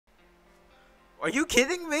Are you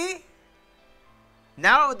kidding me?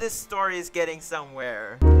 Now this story is getting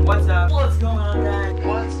somewhere. What's up? What's going on, guys?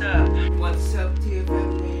 What's up? What's up,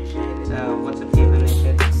 TFM Nation? So, what's up, TFM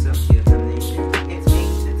Nation? What's up, TFM Nation? It's me,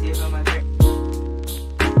 the TFM Hunter.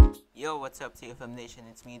 Yo, what's up, TFM Nation?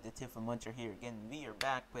 It's me, the TFM Hunter here again. We are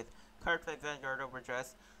back with Cardfight, Vanguard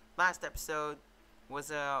overDress. Last episode was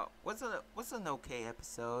an okay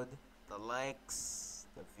episode. The likes,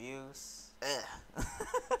 the views.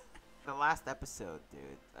 The last episode,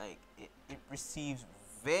 dude, like it receives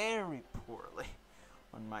very poorly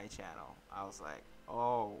on my channel. I was like,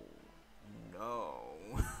 oh no.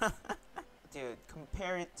 Dude,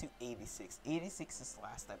 compare it to 86. 86's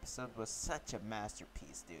last episode was such a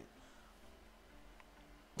masterpiece, dude.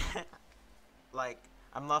 Like,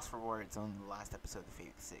 I'm lost for words on the last episode of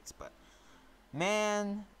 86, but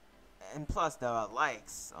man, and plus the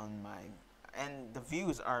likes on my, and the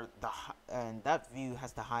views are and that view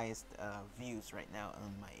has the highest views right now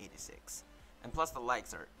on my 86, and plus the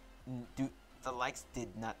likes are, the likes did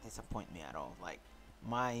not disappoint me at all. Like,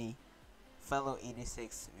 my fellow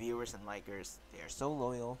 86 viewers and likers, they are so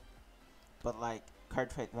loyal, but like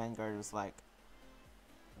Cardfight Vanguard was like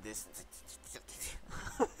this.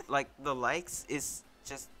 Like, the likes is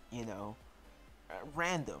just, you know,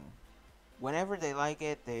 random. Whenever they like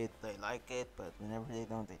it, they like it, but whenever they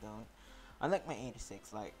don't, they don't. Unlike my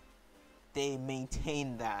 86, like, they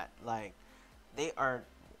maintain that. Like, they are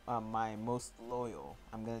my most loyal.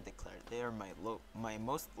 I'm gonna declare they are my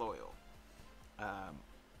most loyal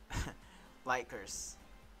likers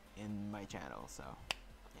in my channel. So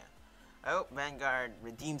yeah, I hope Vanguard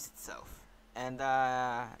redeems itself. And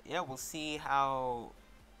yeah, we'll see how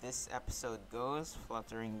this episode goes.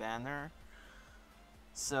 Fluttering banner.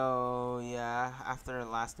 So yeah, after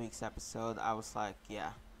last week's episode, I was like,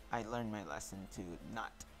 yeah, I learned my lesson to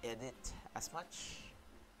not edit as much.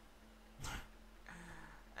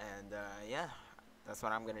 And yeah, that's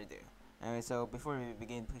what I'm gonna do. Anyway, so before we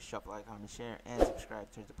begin, please drop a like, comment, share, and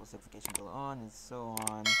subscribe. Turn the post notification bell on, and so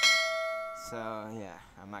on. So yeah,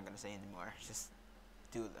 I'm not gonna say anymore. Just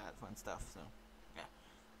do that fun stuff. So yeah,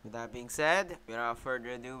 with that being said, without further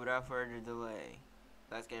ado, without further delay,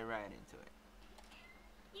 let's get right into it.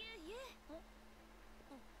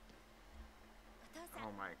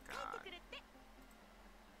 Oh my god,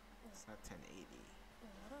 it's not 1080.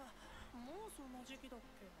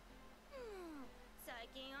 最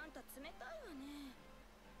近あんた冷たいわね。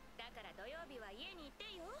だから土曜日は家にい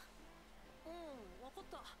てよ。うん、わかっ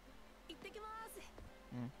た。行ってきます。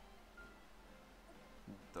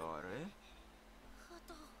誰?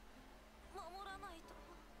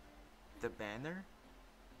 The banner?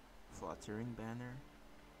 Fluttering banner?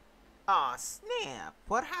 Aw, snap!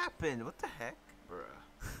 What happened? What the heck? Bruh.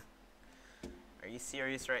 Are you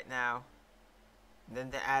serious right now? And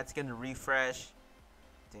then the ad's gonna refresh.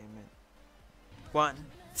 Damn it. 1,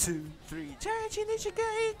 2, 3.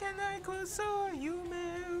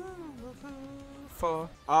 4.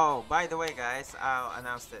 Oh, by the way, guys, I'll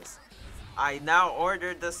announce this. I now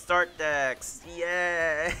ordered the start decks.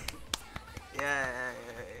 Yay!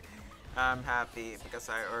 Yay! I'm happy because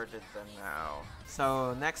I ordered them now.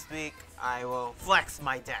 So next week I will flex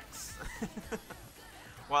my decks.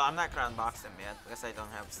 Well, I'm not gonna unbox them yet because I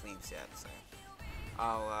don't have sleeves yet. So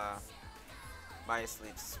I'll buy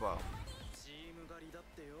sleeves as well.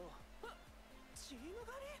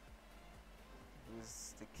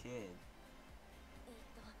 Who's the kid?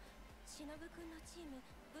 忍君のチーム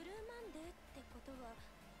ブルーマンデーってことは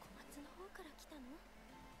小松の方から来たの？う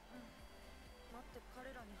ん。待って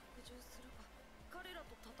彼らに服従するか彼ら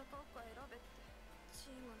と戦うか選べって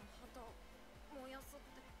チームの旗を燃やすって。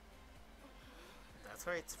That's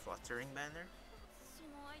why it's fluttering banner. そ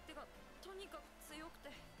の相手がとにかく強く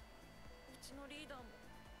てうちのリーダーも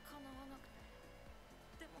かなわなくて。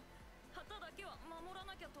でも旗だけは守ら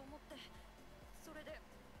なきゃと思ってそれで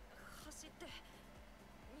走って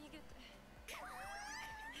逃げて。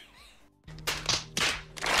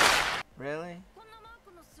Really? こんなマー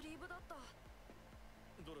クのスリーブだった。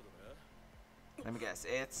どれどれ? Let me guess.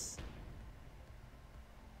 It's.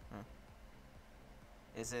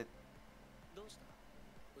 Is it?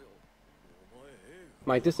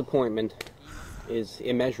 My disappointment is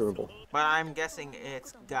immeasurable. But I'm guessing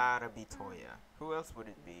it's gotta be Toya. Who else would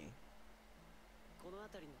it be?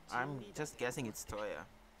 I'm just guessing it's Toya.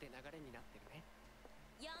 ヤ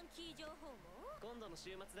ンキー情報も今度の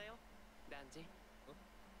週末だよ、団地。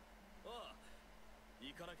ああ、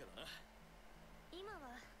行かなきゃだな。今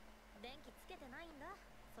は電気つけてないんだ。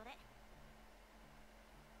それ。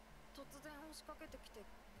突然押しかけてきてご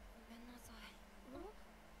めんなさい。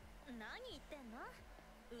何言ってんの？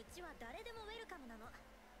うちは誰でもウェルカムなの。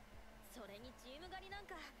それにチーム狩りなん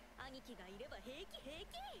か兄貴がいれば平気平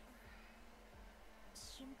気。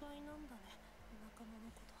心配なんだね、仲間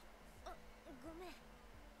のこと。あ、ごめん。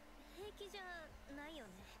平気じゃないよ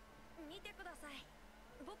ね。見てください。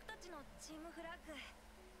僕たちのチームフラッグ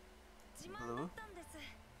自慢だったんです。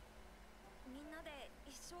みんなで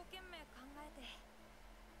一生懸命考えて、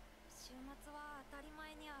週末は当たり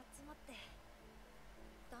前に集まって。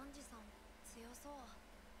ダンジさん強そう。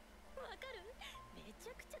わかる？めち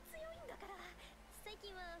ゃくちゃ強いんだから。最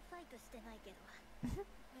近はファイトしてないけど。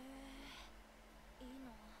いい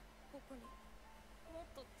の？僕にも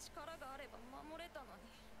っと力があれば守れたのに。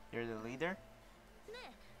 You're the leader?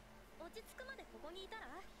 ねえ、落ち着くまでここにいたら？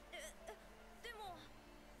でも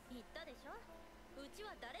言ったでしょ、うち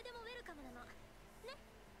は誰でもウェルカムなのね。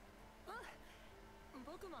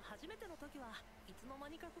僕も初めての時はいつの間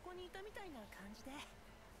にかここにいたみたいな感じで。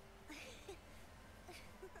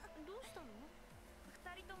どうしたの？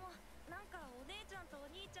二人ともなんかお姉ちゃんとお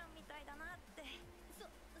兄ちゃんみたいだなって。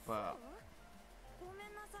そう？ごめ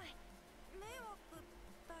んなさい、迷惑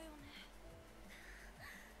だよね。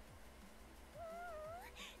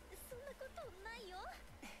そんなことないよ。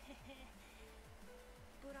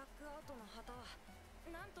ブラックアウトの旗は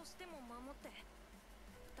何としても守って、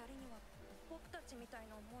二人には僕たちみたい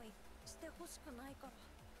な思いしてほしくないから。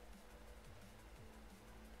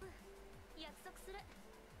約束する。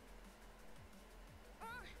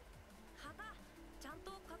旗ちゃん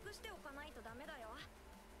と隠しておかないとダメだよ。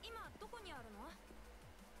今どこにあるの？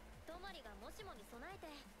トマリがもしもに備えて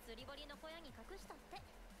釣り堀の小屋に隠したって。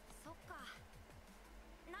そっか、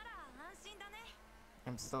なら安心だね。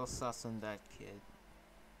 I'm still sussing that kid.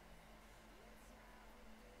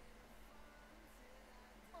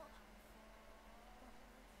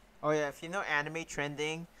 Oh yeah, if you know anime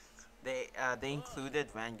trending, they included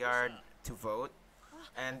Vanguard to vote,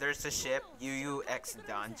 and there's a ship UU X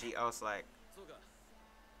Danji. I was like,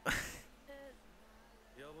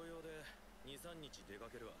 野暮用で2、3日出か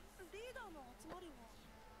けるわ。リーダーの集まりは？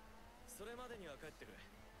それまでには帰ってくれ。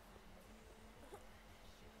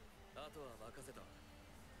あとは任せたわ。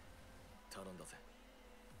頼んだぜ。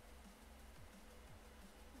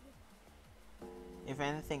if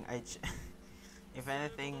anything, if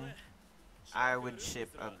anything, I would ship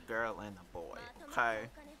a girl and a boy. Okay.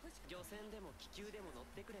 漁船でも気球でも乗っ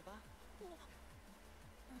てくれば。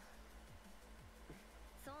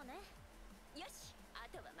そうね。よし、あ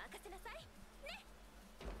とは任せなさいね。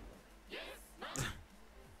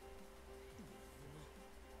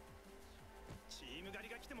チーム狩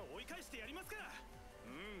りが来ても追い返してやりますから。お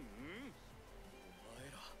前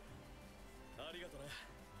らありがとね。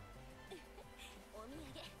お土産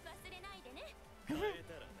忘れないでね。変え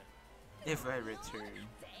たらな。If I return.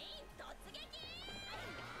 全員突撃。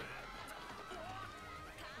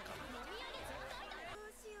ど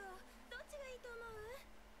うしよう、どっちがいいと思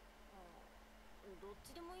う？どっ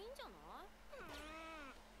ちでもいいんじゃな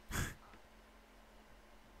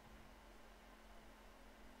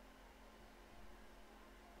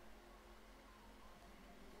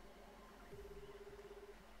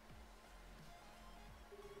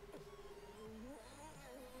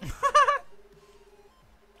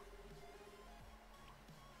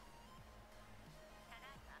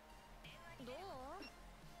い？どう？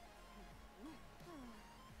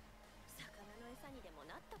魚の餌にでも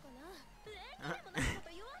なったかな？でもないこと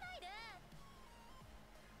言わないで。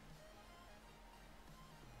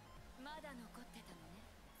まだ残ってたのね、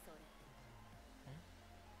それ。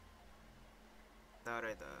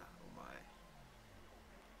誰だ、お前。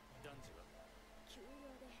ダンジは休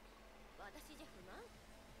養で私じゃ不満？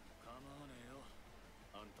構わねえよ。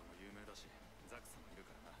あんたも有名だし、ザクさんもいる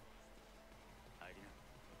からな。入りな。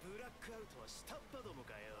ブラックアウトは下っ端ども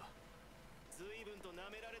かよ。随分と舐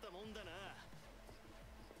められたもんだな。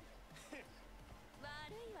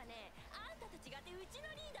悪いわね。あんたと違ってうち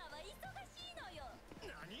のリーダーは忙しいのよ。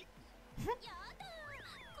何？やだ、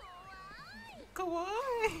怖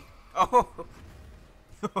い。Oh.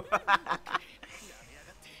 こ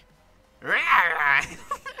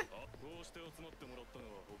うして集まってもらったの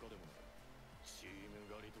は他でもない。チーム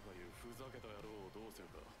狩りとかいうふざけた野郎をどうする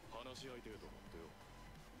か話し合いてえと思ってよ。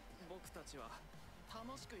僕たちは楽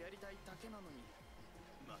しくやりたいだけなのに。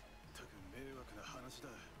まったく迷惑な話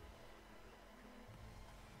だ。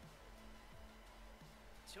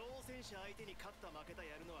挑戦者相手に勝った負けた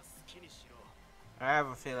やるのは好きにしろ。I have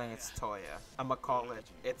a feeling it's Toya. I'ma call it.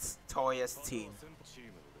 It's Toya's team. チ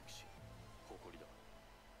ームの歴史、誇りだ。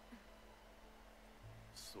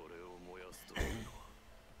それを燃やすというのは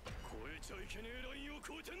超えちゃいけねえラインを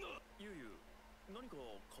超えてんだ。ゆうゆう、何か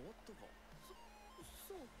変わったか？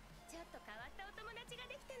そう、ちょっと変わったお友達が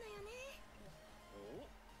できたのよね。お？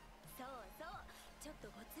そうと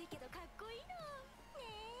ごついけどかっこいいの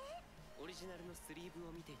ね。オリジナルのスリーブ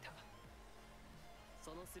を見ていた。そ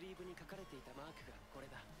のスリーブに書かれていたマークがこれ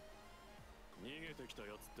だ。逃げてきた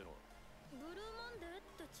やつってのはブルーマンデー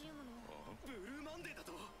ってチームの。ブルーマンデーだ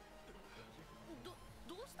と。ど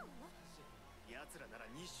うしたの？奴らなら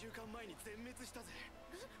2週間前に全滅したぜ。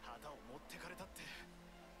旗を持ってかれたって。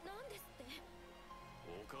なんですって？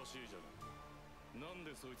おかしいじゃない。なん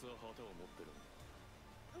でそいつは旗を持ってるんだ。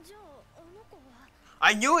じゃああの子は。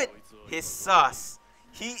 I knew it! He's sus.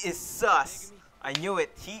 He is sus. I knew it.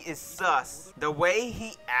 He is sus. The way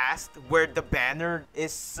he asked where the banner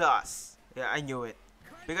is sus. Yeah, I knew it.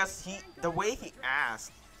 Because the way he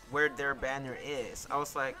asked where their banner is, I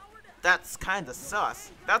was like, that's kind of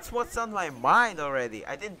sus. That's what's on my mind already.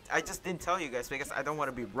 I just didn't tell you guys because I don't want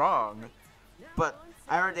to be wrong. But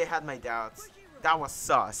I already had my doubts. That was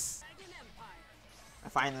sus. I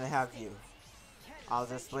finally have you. I'll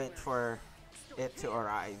just wait for it to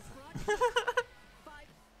arrive.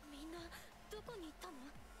 みんなどこに行ったの？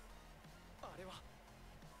あれは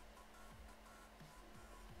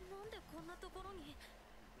なんでこんなところに。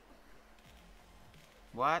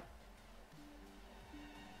 What?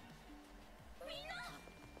 みんな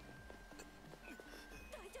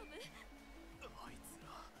大丈夫？あいつら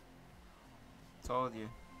Told you.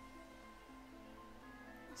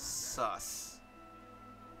 Sus.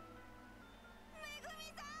 めぐみ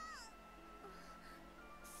さん。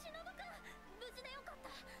しのぶくん無事でよかった。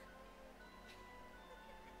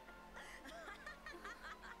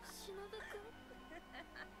しのぶくん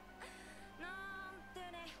なんて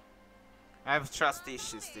ね。 I have trust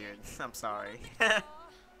issues, dude. I'm sorry.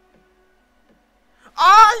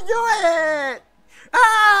 I knew it!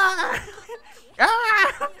 Ah!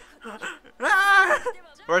 Ah! Ah!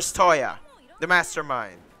 Where's Toya? The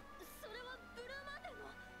mastermind. それはブルーマンデーの。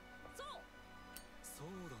そう。そう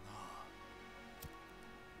だな。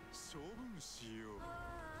処分しよう。あ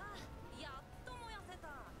あ、やっと燃やせた。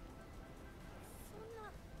そんな。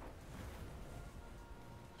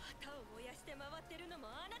旗を燃やして回ってるのも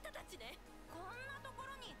あなたたちね。こんなとこ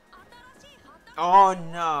ろに新しい旗。 Oh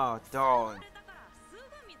no, don't.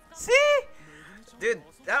 See? Dude,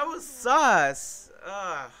 that was sus.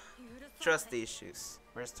 Trust issues.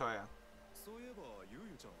 Where's Toya? そういえばゆう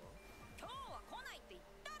ゆちゃんは今日は来ないって言っ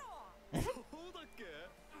たろ。そうだっけ。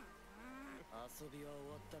遊びは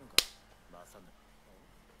終わったのか、まさな。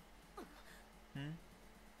エ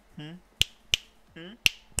ヴ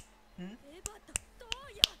ァとど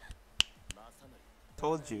うや。まさな。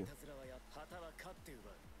 Told you. いたずらはや旗は勝って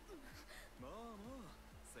奪う。まあまあ、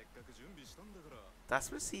せっかく準備したんだから。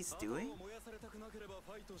 That's what he's 旗 doing? を燃やされたくなければ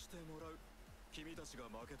ファイトしてもらう。君たちが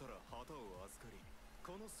負けたら旗を預かり、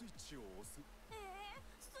このスイッチを押す。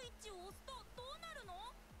スイッチを押すとどうなる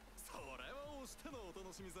の？それは押してのお楽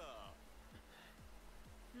しみさ。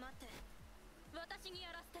待って、私に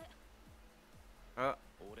やらせて。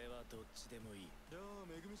俺はどっちでもいい。じゃあ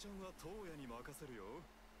めぐみちゃんはトウヤに任せるよ。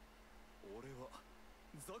俺は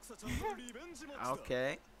ザクサちゃんとリベンジマッチ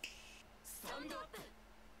だ。Okay. スタンドアップ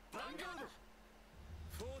ヴァンガード。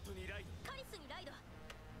フォートにライド。カリスにライド。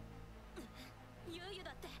ユウユ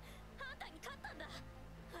だってハンターに勝ったんだ。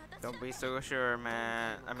 Don't be so sure,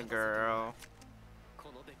 man. I mean, girl.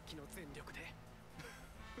 このデッキの全力で。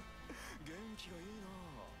元気がいい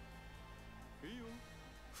な。いいよ。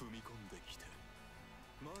踏み込んできて。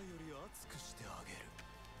前より熱くしてあげる。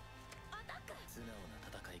アタック。素直な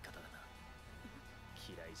戦い方だな。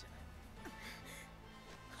嫌いじゃない。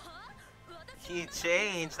 He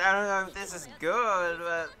changed. I don't know if this is good,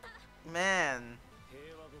 but man.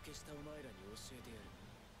 平和ボケしたお前らに教えてやる。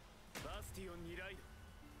バスティオンにライド。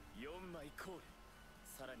4枚コール。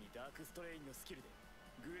さらにダークストレインのスキルで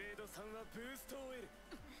グレード3はブーストを得る。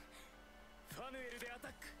ファヌエルでア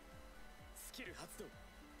タック。スキル発動。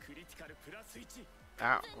クリティカルプラス1。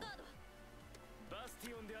 Ow. バス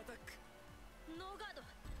ティオンでアタック。ノーガード。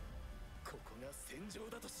ここが戦場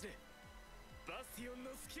だとして。バスティオン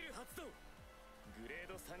のスキル発動。グレー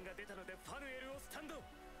ド3が出たのでファヌエルをスタンド。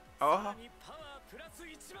 Oh. さらにパワープラス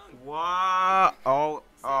1万。 What? Okay.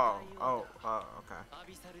 ア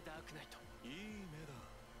ビサルダークナイト。いい目だ。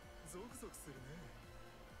ゾクゾクするね。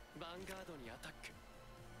ヴァンガードにアタック。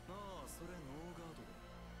ああ、それノーガー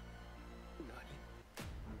ドだ。何？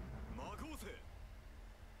魔合成。ヴ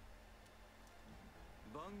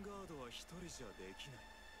ァンガードは一人じゃできない。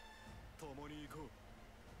共に行こう。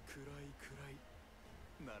暗い暗い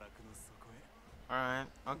奈落の底へ。 Alright.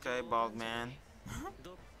 Okay, bald man.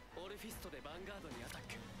 オルフィストでヴァンガードにアタッ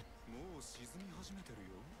ク。もう沈み始めてる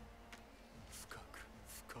よ。深く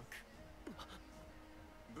深く。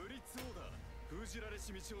ブリッツオーダー封じられ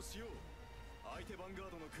し道をしよう。相手ヴァンガ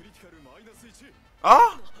ードのクリティカルマイナス1。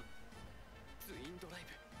 Oh! ツインドライ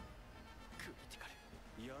ブクリティカル。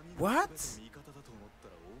闇 What? の全て味方だと思った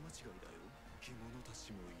ら大間違いだよ。獣た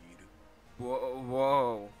ちもいる。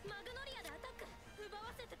 Whoa. マグノリアでアタック奪わ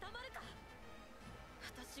せてたまるか。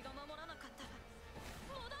私が守らなかったら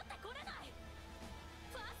戻ってこれない。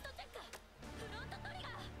ファーストチェック、フロントトリガ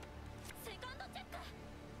ー、セカンドチェック。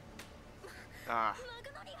 Ah. マグ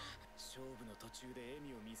ノリア。勝負の途中で笑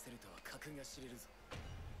みを見せるとは格が知れるぞ。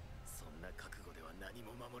そんな覚悟では何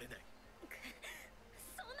も守れない。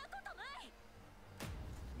そんなことない。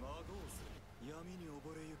魔合成、闇に溺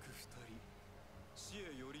れゆく二人。死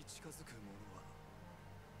へより近づく者は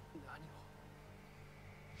何を。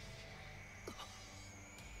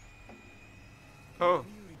 Oh.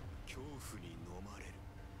 闇より恐怖に飲まれる。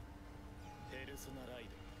ペルソナライ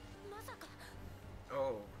ド。まさか。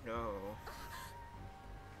 Oh no.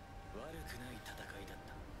 悪くない戦いだっ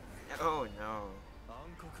た。 Oh no. 暗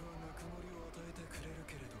黒はぬくもりを与えてくれる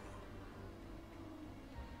けれど、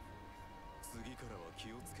次からは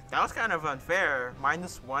気をつけ That な was kind of unfair.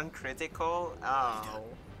 -1 critical.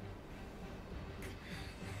 Oh.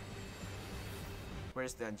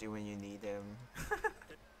 Where's Dungy when you need him?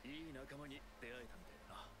 いい仲間に出会えたみたい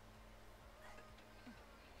だな。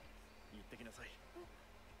行ってきなさい。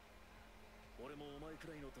俺もお前く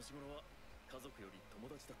らいの年頃は家族より友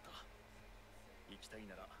達だった。行きたい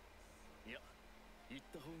なら、いや、行っ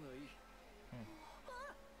た方がいい。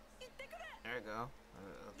There you go.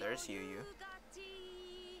 There's you.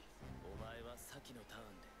 お前は先のターン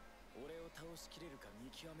で俺を倒しきれるか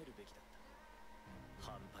見極めるべきだっ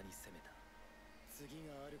た。半端に攻めた。次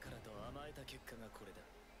があるからと甘えた結果がこれだ。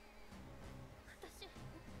私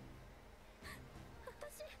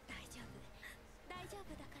大丈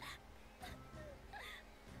夫だから。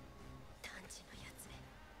炭治のやつ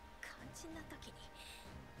肝心な時に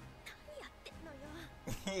何やってんのよ。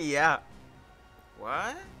Yeah.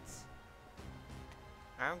 What?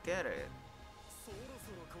 I don't get it. そろ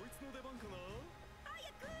そろこいつの出番かな。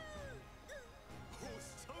早く。押し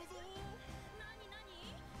ちゃうぞ。何ね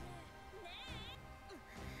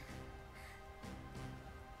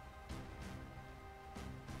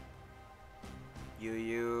え。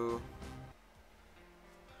You.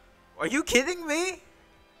 Are you kidding me?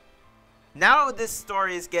 Now this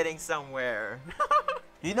story is getting somewhere.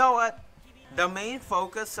 You know what? The main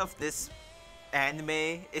focus of this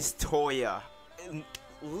anime is Toya.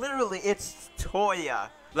 Literally, it's Toya.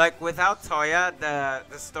 Like without Toya, the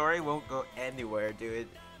story won't go anywhere, dude.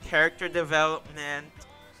 Character development,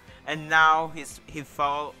 and now he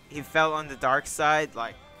fell on the dark side.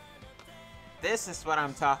 Like, this is what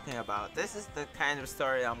I'm talking about. This is the kind of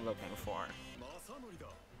story I'm looking for.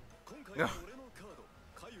 今回は俺のカード、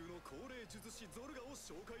カユの高齢術師ゾルガを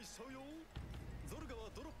紹介しちゃうよ。ゾルガ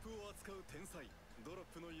はドロップを扱う天才。ドロ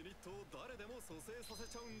ップのユニットを誰でも蘇生させ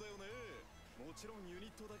ちゃうんだよね。もちろんユ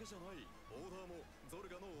ニットだけじゃない。オーダーもゾ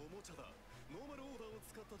ルガのおもちゃだ。ノーマルオーダーを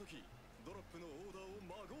使った時、ドロップのオーダーを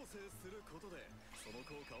魔合成することでその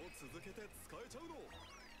効果を続けて使えちゃうの。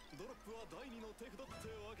ドロップは第二の手札っ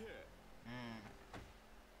てわけ。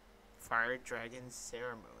Fire Dragon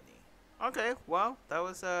Ceremony. Okay, well, that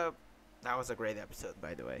was a great episode,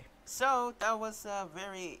 by the way. So that was a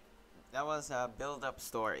build-up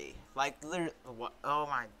story. Like, literally, oh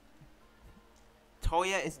my.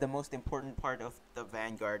 Toya is the most important part of the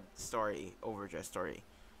Vanguard story, overdress story.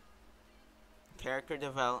 Character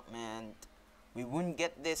development. We wouldn't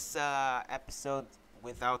get this episode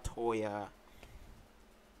without Toya.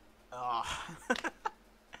 Oh.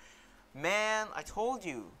 Man, I told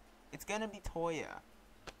you. It's gonna be Toya.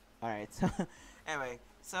 Alright, so anyway,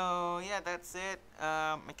 so yeah, that's it.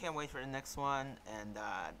 I can't wait for the next one, and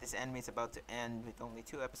this anime is about to end with only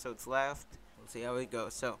 2 episodes left. We'll see how it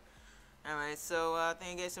goes. So anyway, so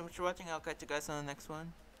thank you guys so much for watching. I'll catch you guys on the next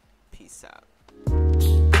one. Peace out.